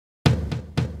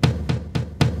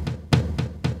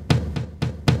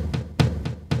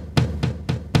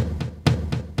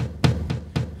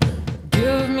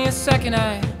a second,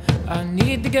 I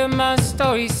need to get my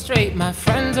story straight. My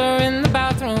friends are in the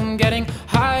bathroom getting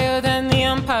higher than the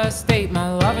Empire State.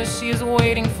 My lover, she is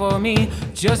waiting for me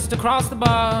just across the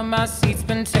bar. My seat's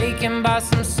been taken by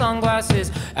some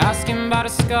sunglasses, asking about a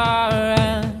scar.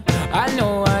 And I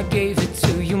know I gave it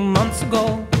to you months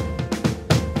ago.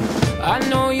 I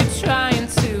know you're trying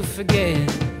to forget,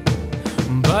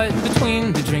 but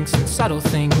between the drinks and subtle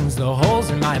things, the holes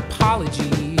in my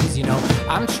apologies, you know,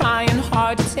 I'm trying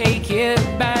hard to take it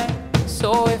back.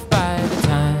 So if by the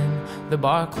time the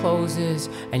bar closes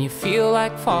and you feel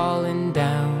like falling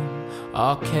down,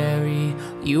 I'll carry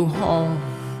you home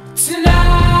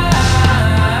tonight.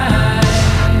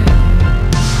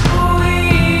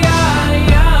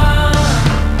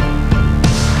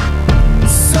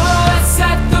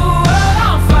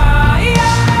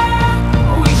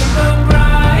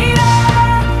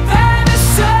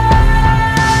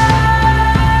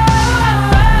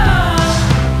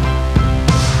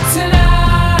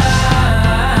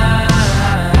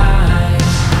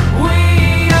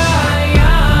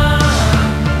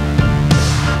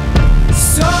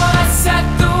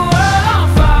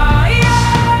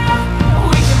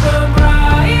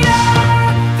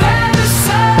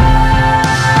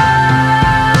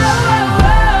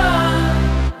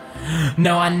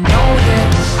 No, I know that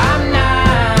I'm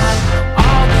not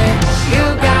all that you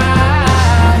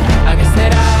got. I guess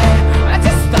that I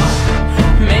just thought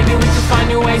maybe we could find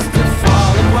new ways to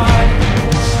fall apart.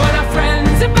 But our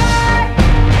friends are back,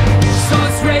 so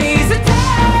let's raise a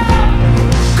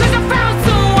toast, 'cause I found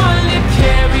someone to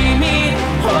carry me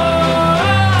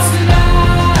home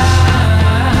tonight.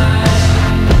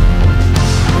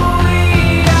 We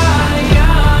are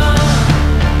young,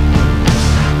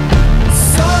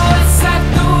 so let's set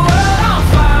the world on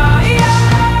fire.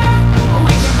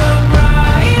 We can burn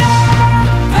brighter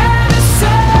than the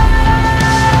sun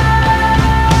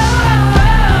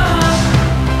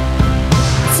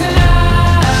tonight.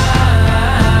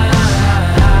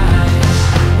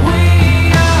 We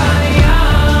are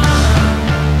young,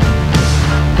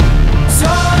 so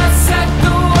let's set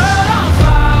the world on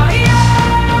fire.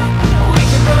 We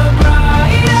can burn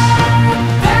brighter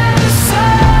than the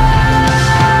sun.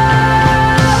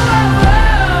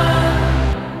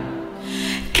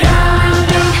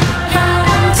 Coming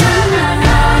home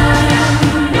tonight.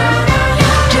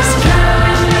 Just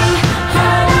coming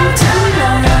home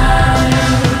tonight.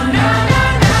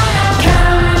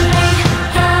 Coming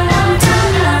home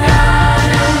tonight.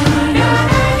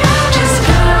 Just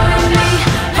coming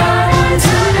home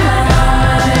tonight.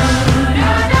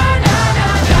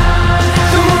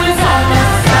 The moon is on my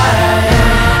side,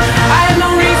 I have no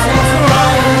reason to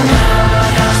run.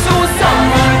 So will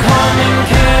someone come and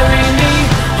carry me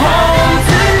home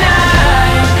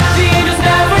tonight? The angels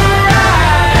never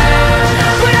arrive,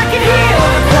 but I can hear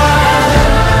the choir.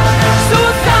 So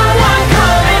will someone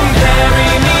come and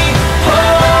carry me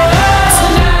home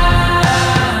tonight?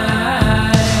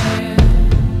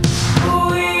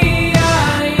 We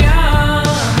are young,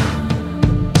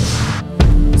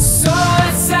 so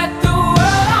let's set the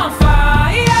world on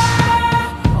fire.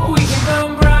 We can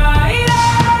burn brighter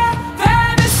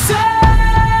than the sun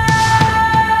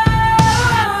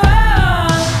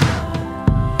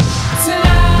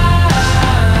tonight.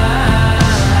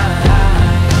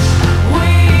 We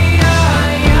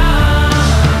are young,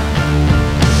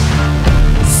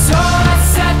 so let's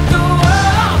set the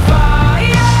world on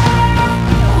fire.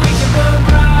 We can burn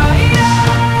brighter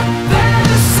than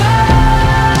the sun.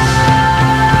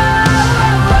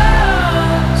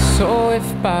 So if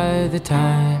by the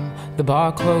time the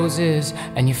bar closes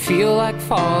and you feel like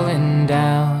falling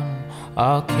down,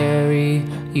 I'll carry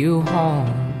you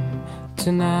home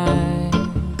tonight.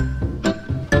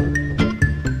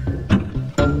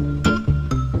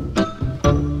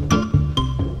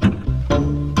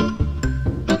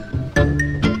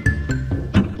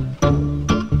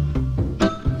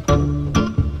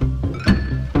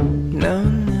 Now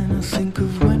and then I think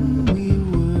of when we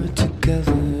were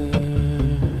together,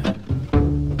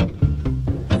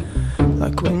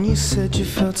 like when you said you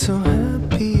felt so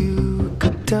happy you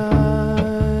could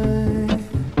die.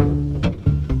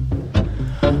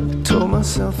 I told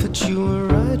myself that you were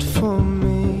right for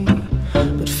me,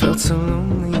 but felt so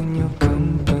lonely in your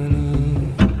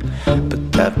company. But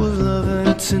that was love,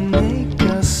 and to make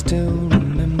us still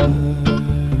remember.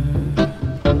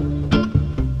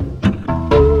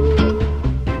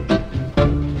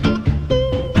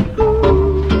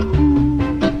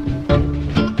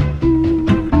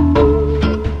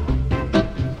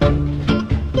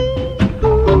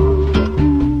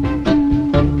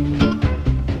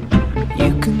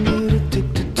 You can get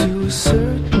addicted to a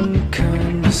certain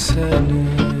kind of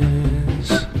sadness.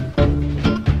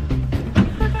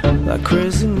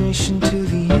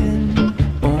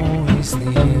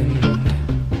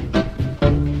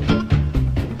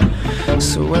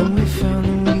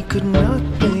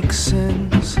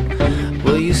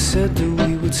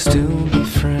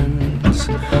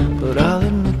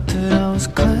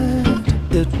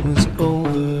 it was